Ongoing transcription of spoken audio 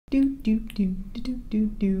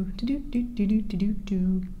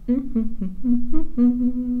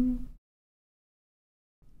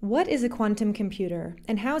What is a quantum computer,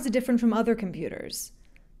 and how is it different from other computers?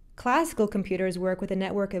 Classical computers work with a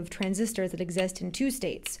network of transistors that exist in two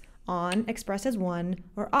states, on, expressed as 1,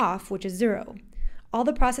 or off, which is 0. All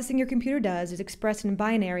the processing your computer does is expressed in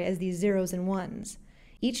binary as these zeros and ones.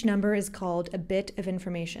 Each number is called a bit of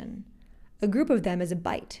information. A group of them is a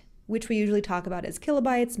byte, which we usually talk about as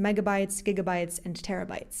kilobytes, megabytes, gigabytes, and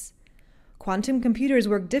terabytes. Quantum computers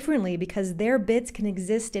work differently because their bits can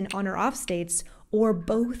exist in on or off states or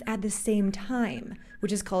both at the same time,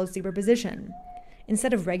 which is called superposition.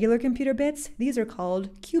 Instead of regular computer bits, these are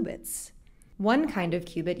called qubits. One kind of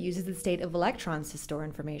qubit uses the state of electrons to store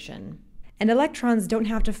information. And electrons don't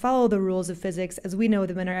have to follow the rules of physics as we know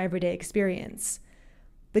them in our everyday experience.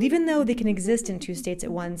 But even though they can exist in two states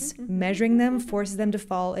at once, measuring them forces them to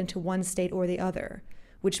fall into one state or the other,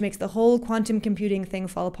 which makes the whole quantum computing thing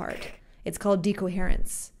fall apart. It's called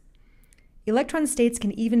decoherence. Electron states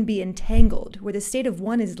can even be entangled, where the state of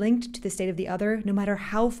one is linked to the state of the other, no matter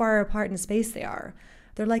how far apart in space they are.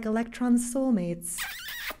 They're like electron soulmates.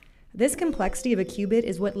 This complexity of a qubit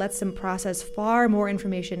is what lets them process far more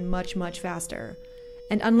information much, much faster.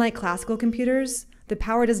 And unlike classical computers, the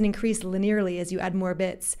power doesn't increase linearly as you add more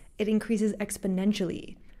bits. It increases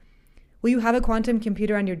exponentially. Will you have a quantum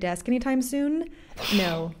computer on your desk anytime soon?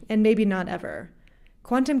 No, and maybe not ever.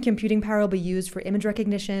 Quantum computing power will be used for image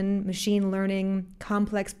recognition, machine learning,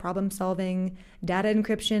 complex problem solving, data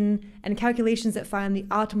encryption, and calculations that find the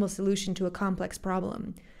optimal solution to a complex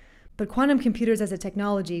problem. But quantum computers as a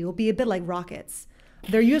technology will be a bit like rockets.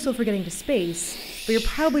 They're useful for getting to space, but you're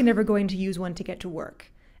probably never going to use one to get to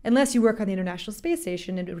work. Unless you work on the International Space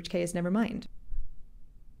Station, in which case, never mind.